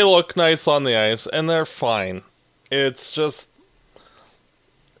 like, they look nice on the ice, and they're fine. It's just,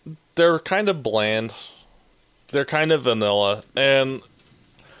 they're kind of bland. They're kind of vanilla, and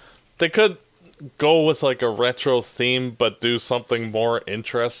they could go with, like, a retro theme, but do something more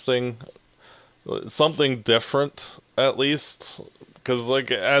interesting. Something different, at least. Because, like,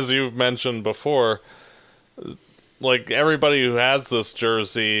 as you've mentioned before, like, everybody who has this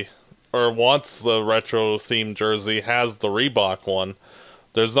jersey or wants the retro themed jersey has the Reebok one,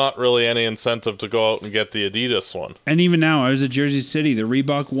 there's not really any incentive to go out and get the Adidas one. And even now, I was at Jersey City. The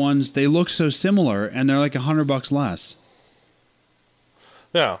Reebok ones, they look so similar, and they're like $100 less.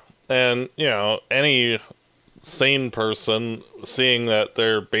 Yeah, and, any sane person, seeing that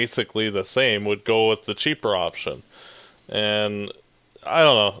they're basically the same, would go with the cheaper option. And I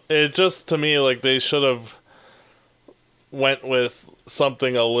don't know. It just, to me, like, they should have went with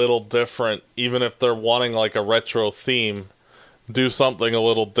something a little different, even if they're wanting, like, a retro theme. Do something a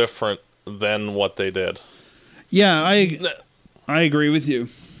little different than what they did. Yeah, I agree with you.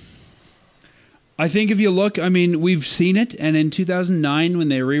 I think if you look, I mean, we've seen it, and in 2009 when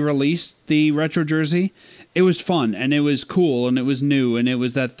they re-released the retro jersey, it was fun, and it was cool, and it was new, and it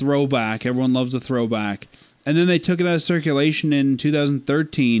was that throwback. Everyone loves the throwback. And then they took it out of circulation in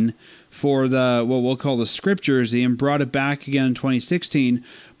 2013 for the what we'll call the script jersey and brought it back again in 2016.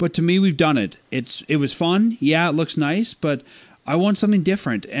 But to me, we've done it. It was fun. Yeah, it looks nice, but I want something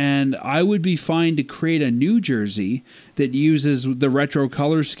different, and I would be fine to create a new jersey that uses the retro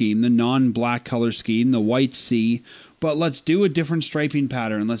color scheme, the non-black color scheme, the white C, but let's do a different striping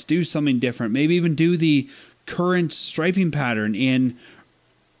pattern. Let's do something different. Maybe even do the current striping pattern in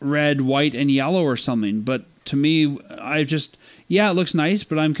red, white, and yellow or something. But to me, it looks nice,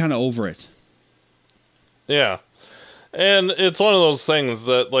 but I'm kind of over it. Yeah. And it's one of those things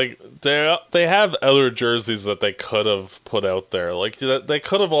that, like, they have other jerseys that they could have put out there. Like, they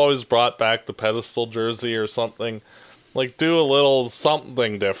could have always brought back the pedestal jersey or something. Like, do a little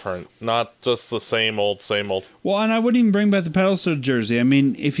something different, not just the same old, same old. Well, and I wouldn't even bring back the pedestal jersey. I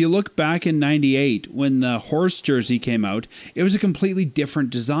mean, if you look back in 98, when the horse jersey came out, it was a completely different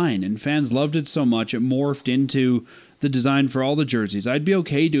design, and fans loved it so much, it morphed into the design for all the jerseys. I'd be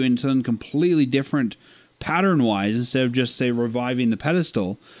okay doing something completely different pattern-wise instead of just, say, reviving the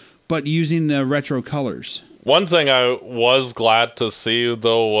pedestal, but using the retro colors. One thing I was glad to see,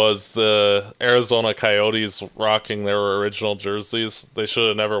 though, was the Arizona Coyotes rocking their original jerseys. They should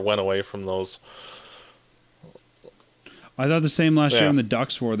have never went away from those. I thought the same last year when the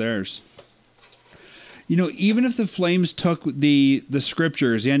Ducks wore theirs. You know, even if the Flames took the script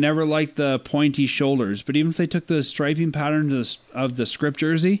jersey, I never liked the pointy shoulders, but even if they took the striping pattern of the script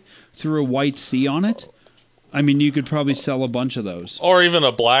jersey, threw a white C on it, I mean, you could probably sell a bunch of those. Or even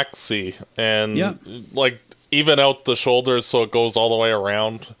a black C, and like even out the shoulders so it goes all the way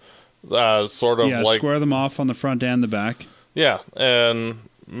around, sort of like square them off on the front and the back. Yeah, and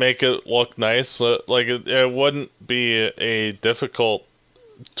make it look nice. Like it wouldn't be a difficult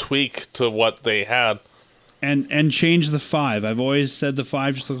tweak to what they had. And change the 5. I've always said the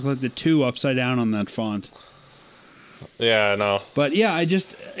 5 just looks like the 2 upside down on that font. Yeah, I know. But yeah,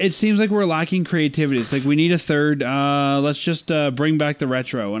 it seems like we're lacking creativity. It's like we need a third. Let's just bring back the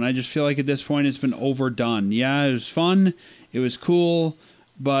retro. And I just feel like at this point it's been overdone. Yeah, it was fun. It was cool.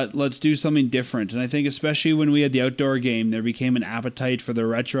 But let's do something different. And I think especially when we had the outdoor game, there became an appetite for the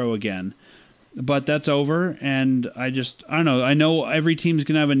retro again. But that's over. And I don't know. I know every team's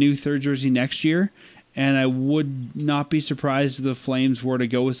going to have a new third jersey next year. And I would not be surprised if the Flames were to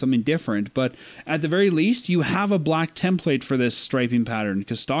go with something different. But at the very least, you have a black template for this striping pattern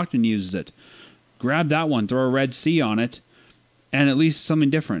because Stockton uses it. Grab that one, throw a red C on it, and at least something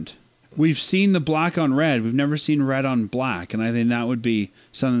different. We've seen the black on red. We've never seen red on black, and I think that would be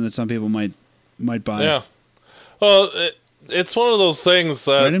something that some people might buy. Yeah. Well, it's one of those things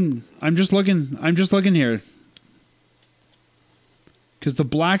that I'm just looking here. Because the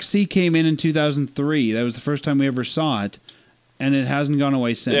Black Sea came in 2003. That was the first time we ever saw it, and it hasn't gone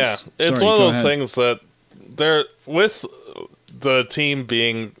away since. Yeah, it's one of those things that they're with the team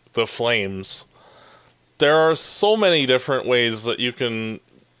being the Flames. There are so many different ways that you can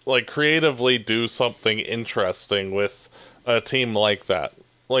like creatively do something interesting with a team like that.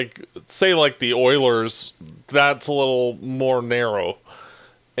 Like say like the Oilers, that's a little more narrow,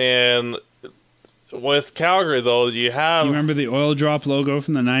 and with Calgary, though, you remember the oil drop logo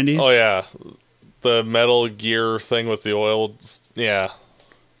from the 90s? Oh, yeah. The Metal Gear thing with the oil. Yeah.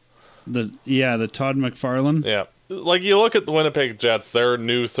 The Todd McFarlane. Yeah. Like, you look at the Winnipeg Jets, their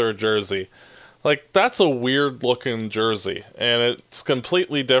new third jersey. Like, that's a weird-looking jersey. And it's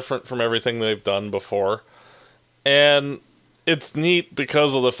completely different from everything they've done before. And it's neat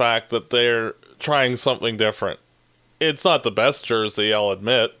because of the fact that they're trying something different. It's not the best jersey, I'll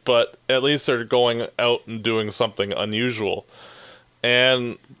admit, but at least they're going out and doing something unusual.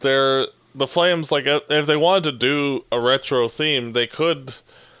 And the Flames, like, if they wanted to do a retro theme, they could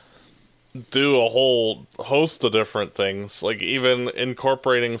do a whole host of different things, like even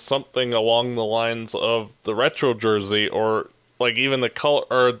incorporating something along the lines of the retro jersey, or like even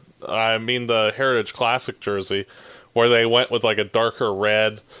the Heritage Classic jersey, where they went with like a darker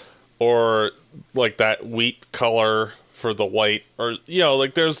red or like that wheat color for the white, or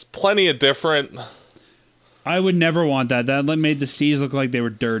like there's plenty of different. I would never want that. That made the C's look like they were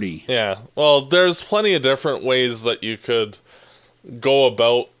dirty. Yeah, well, there's plenty of different ways that you could go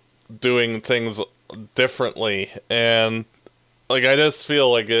about doing things differently, and like I just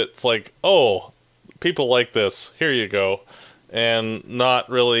feel like it's like, oh, people like this, here you go, and not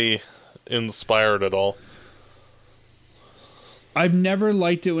really inspired at all. I've never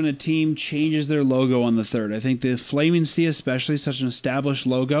liked it when a team changes their logo on the third. I think the Flaming Sea especially is such an established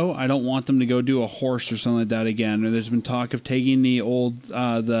logo. I don't want them to go do a horse or something like that again. Or there's been talk of taking the old,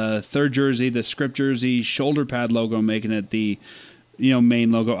 the third jersey, the script jersey shoulder pad logo, making it the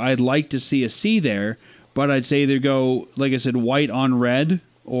main logo. I'd like to see a C there, but I'd say either go, like I said, white on red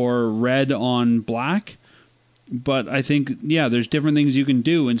or red on black. But I think, there's different things you can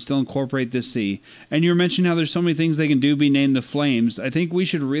do and still incorporate this C. And you were mentioning how there's so many things they can do, be named the Flames. I think we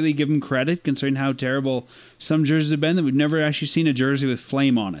should really give them credit, considering how terrible some jerseys have been, that we've never actually seen a jersey with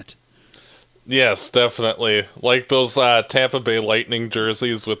flame on it. Yes, definitely. Like those Tampa Bay Lightning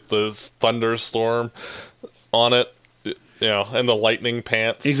jerseys with the thunderstorm on it, and the lightning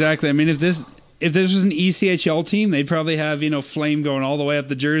pants. Exactly. I mean, if this was an ECHL team, they'd probably have, flame going all the way up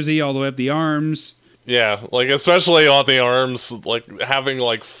the jersey, all the way up the arms. Yeah, like especially on the arms, like having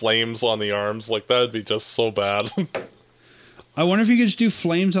like flames on the arms, like that'd be just so bad. I wonder if you could just do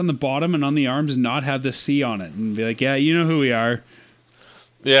flames on the bottom and on the arms and not have the C on it and be like, yeah, you know who we are.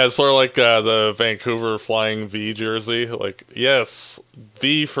 Yeah, it's sort of like the Vancouver Flying V jersey. Like, yes,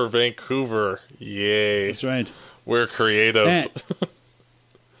 V for Vancouver. Yay. That's right. We're creative.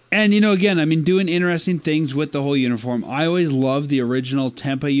 And, again, I mean, doing interesting things with the whole uniform. I always loved the original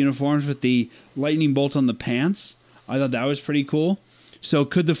Tampa uniforms with the lightning bolt on the pants. I thought that was pretty cool. So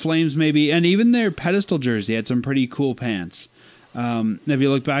could the Flames maybe, and even their pedestal jersey had some pretty cool pants. If you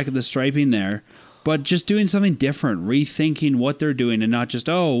look back at the striping there. But just doing something different, rethinking what they're doing, and not just,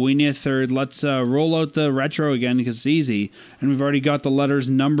 we need a third, let's roll out the retro again because it's easy, and we've already got the letters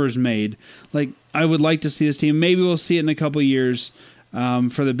and numbers made. Like, I would like to see this team. Maybe we'll see it in a couple of years.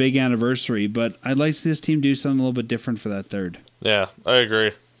 For the big anniversary, but I'd like to see this team do something a little bit different for that third. Yeah, I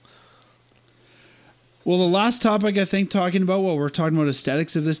agree. Well, the last topic I think talking about, we're talking about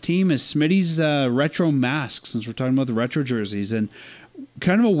aesthetics of this team, is Smitty's retro mask, since we're talking about the retro jerseys. And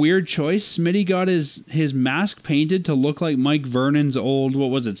kind of a weird choice. Smitty got his mask painted to look like Mike Vernon's old,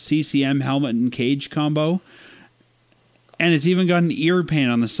 CCM helmet and cage combo. And it's even got an ear paint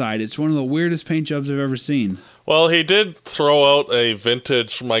on the side. It's one of the weirdest paint jobs I've ever seen. Well, he did throw out a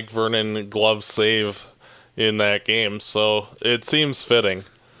vintage Mike Vernon glove save in that game, so it seems fitting.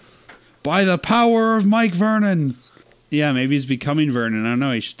 By the power of Mike Vernon. Yeah, maybe he's becoming Vernon. I don't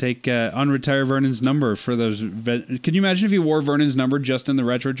know. He should unretire Vernon's number for those. Could you imagine if he wore Vernon's number just in the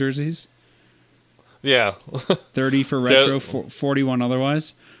retro jerseys? Yeah. 30 for retro, 41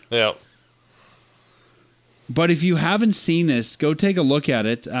 otherwise. Yeah. But if you haven't seen this, go take a look at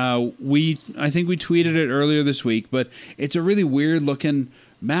it. I think we tweeted it earlier this week, but it's a really weird looking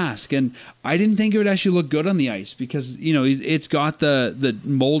mask, and I didn't think it would actually look good on the ice because it's got the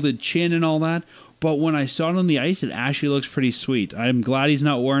molded chin and all that. But when I saw it on the ice, it actually looks pretty sweet. I'm glad he's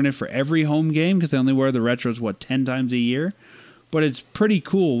not wearing it for every home game because they only wear the retros 10 times a year. But it's pretty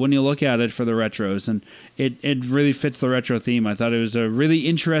cool when you look at it for the retros, and it really fits the retro theme. I thought it was a really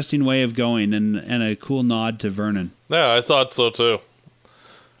interesting way of going and a cool nod to Vernon. Yeah, I thought so too.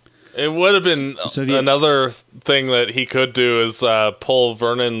 It would have been another thing that he could do is pull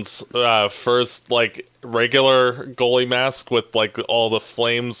Vernon's first regular goalie mask with all the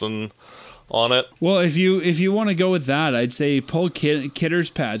flames and on it. Well, if you want to go with that, I'd say pull Kitter's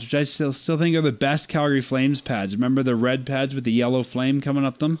pads, which I still think are the best Calgary Flames pads. Remember the red pads with the yellow flame coming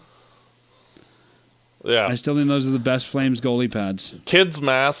up them? Yeah. I still think those are the best Flames goalie pads. Kid's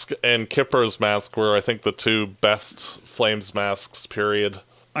mask and Kipper's mask were, I think, the two best Flames masks, period.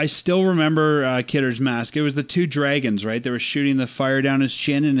 I still remember Kitter's mask. It was the two dragons, right? They were shooting the fire down his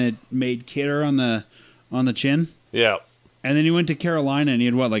chin, and it made Kidder on the chin. Yeah. And then he went to Carolina, and he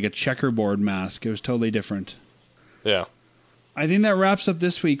had a checkerboard mask. It was totally different. Yeah. I think that wraps up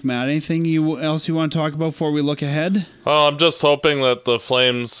this week, Matt. Anything else you want to talk about before we look ahead? Oh, I'm just hoping that the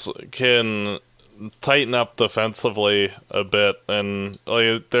Flames can tighten up defensively a bit, and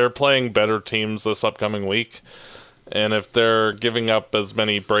they're playing better teams this upcoming week. And if they're giving up as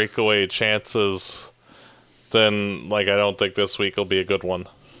many breakaway chances, then I don't think this week will be a good one.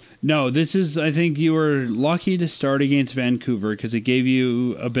 No, I think you were lucky to start against Vancouver because it gave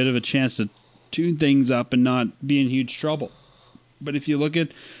you a bit of a chance to tune things up and not be in huge trouble. But if you look at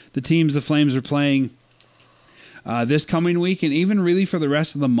the teams the Flames are playing, this coming week, and even really for the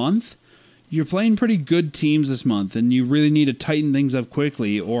rest of the month, you're playing pretty good teams this month, and you really need to tighten things up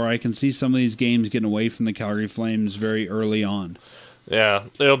quickly, or I can see some of these games getting away from the Calgary Flames very early on. Yeah,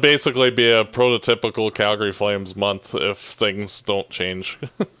 it'll basically be a prototypical Calgary Flames month if things don't change.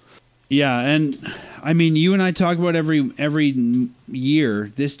 Yeah, and I mean, you and I talk about every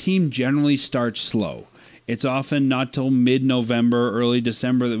year, this team generally starts slow. It's often not till mid-November, early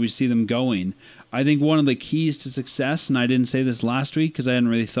December that we see them going. I think one of the keys to success, and I didn't say this last week because I hadn't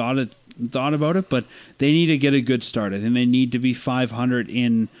really thought about it, but they need to get a good start. I think they need to be 500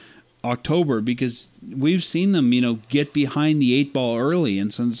 in October because we've seen them, get behind the 8 ball early,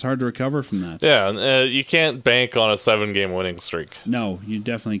 and so it's hard to recover from that. Yeah, you can't bank on a 7-game winning streak. No, you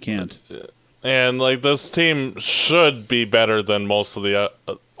definitely can't. And this team should be better than most of the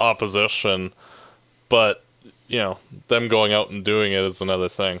opposition, but them going out and doing it is another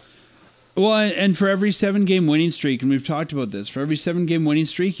thing. Well, and for every 7-game winning streak, and we've talked about this, for every 7-game winning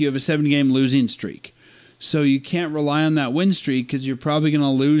streak, you have a 7-game losing streak. So you can't rely on that win streak because you're probably going to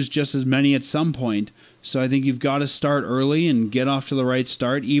lose just as many at some point. So I think you've got to start early and get off to the right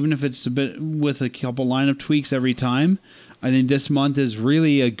start, even if it's a bit with a couple lineup tweaks every time. I think this month is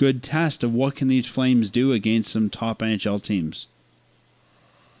really a good test of what can these Flames do against some top NHL teams.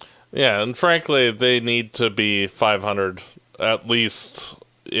 Yeah, and frankly, they need to be 500 at least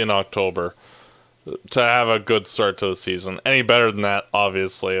in October to have a good start to the season. Any better than that,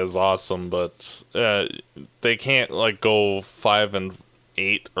 obviously, is awesome, but they can't go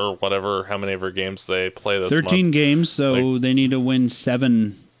 5-8 or whatever, how many ever games they play this 13 month. games, so they need to win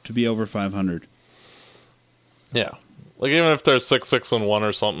 7 to be over 500. Yeah. Even if they're 6-1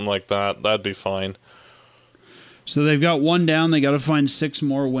 or something like that, that'd be fine. So they've got 1 down, they got to find 6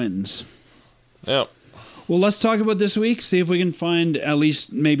 more wins. Yep. Well, let's talk about this week, see if we can find at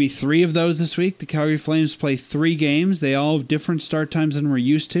least maybe 3 of those this week. The Calgary Flames play 3 games. They all have different start times than we're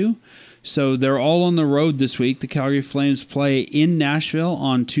used to. So they're all on the road this week. The Calgary Flames play in Nashville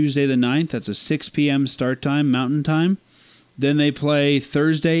on Tuesday the 9th. That's a 6 p.m. start time, Mountain Time. Then they play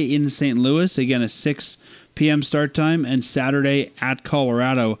Thursday in St. Louis, again a 6 p.m. start time, and Saturday at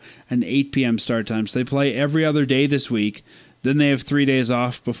Colorado, an 8 p.m. start time. So they play every other day this week. Then they have 3 days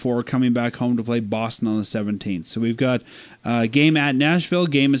off before coming back home to play Boston on the 17th. So we've got a game at Nashville,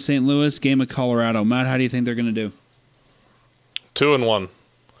 game at St. Louis, game at Colorado. Matt, how do you think they're going to do? 2-1.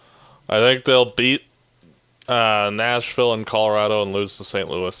 I think they'll beat Nashville and Colorado and lose to St.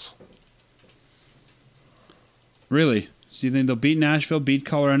 Louis. Really? So you think they'll beat Nashville, beat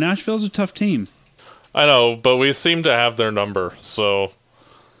Colorado? Nashville's a tough team. I know, but we seem to have their number, so...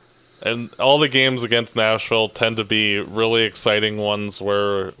 And all the games against Nashville tend to be really exciting ones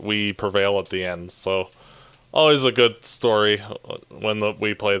where we prevail at the end. So, always a good story when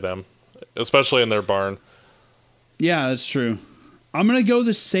we play them, especially in their barn. Yeah, that's true. I'm going to go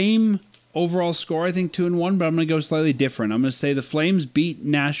the same overall score, I think 2-1, but I'm going to go slightly different. I'm going to say the Flames beat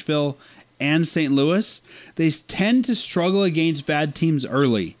Nashville and St. Louis. They tend to struggle against bad teams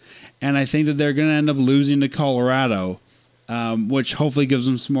early, and I think that they're going to end up losing to Colorado. Which hopefully gives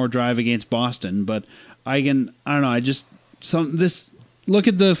them some more drive against Boston. But I don't know. Look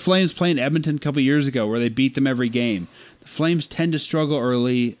at the Flames playing Edmonton a couple years ago where they beat them every game. The Flames tend to struggle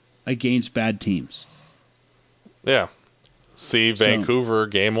early against bad teams. Yeah. See Vancouver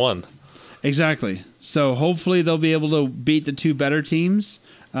game 1. Exactly. So hopefully they'll be able to beat the 2 better teams.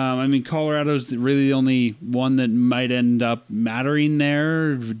 Colorado's really the only one that might end up mattering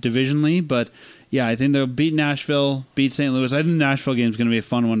there divisionally, but yeah, I think they'll beat Nashville, beat St. Louis. I think the Nashville game is going to be a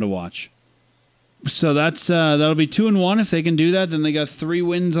fun one to watch. So that'll be 2-1. If they can do that, then they got 3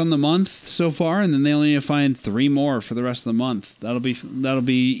 wins on the month so far, and then they only need to find 3 more for the rest of the month. That'll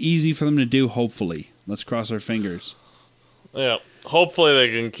be easy for them to do. Hopefully, let's cross our fingers. Yeah, hopefully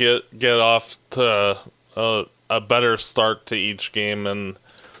they can get off to a better start to each game and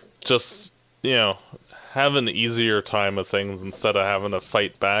just have an easier time of things instead of having to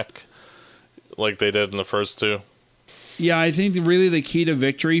fight back like they did in the first 2. Yeah, I think really the key to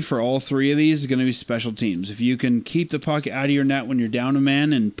victory for all 3 of these is going to be special teams. If you can keep the puck out of your net when you're down a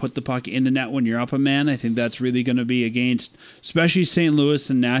man and put the puck in the net when you're up a man, I think that's really going to be against, especially St. Louis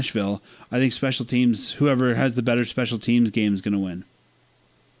and Nashville. I think special teams, whoever has the better special teams game is going to win.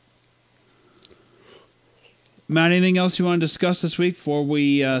 Matt, anything else you want to discuss this week before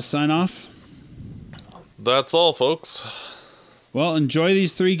we sign off? That's all, folks. Well, enjoy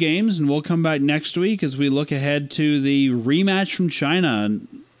these 3 games, and we'll come back next week as we look ahead to the rematch from China, and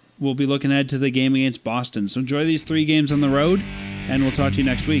we'll be looking ahead to the game against Boston. So enjoy these 3 games on the road, and we'll talk to you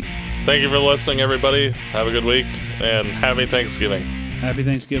next week. Thank you for listening, everybody. Have a good week, and happy Thanksgiving. Happy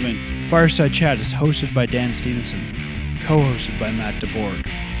Thanksgiving. Fireside Chat is hosted by Dan Stevenson, co-hosted by Matt DeBorg.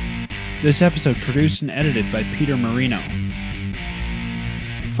 This episode produced and edited by Peter Marino.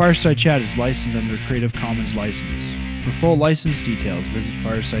 Fireside Chat is licensed under Creative Commons license. For full license details, visit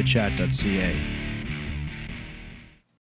firesidechat.ca.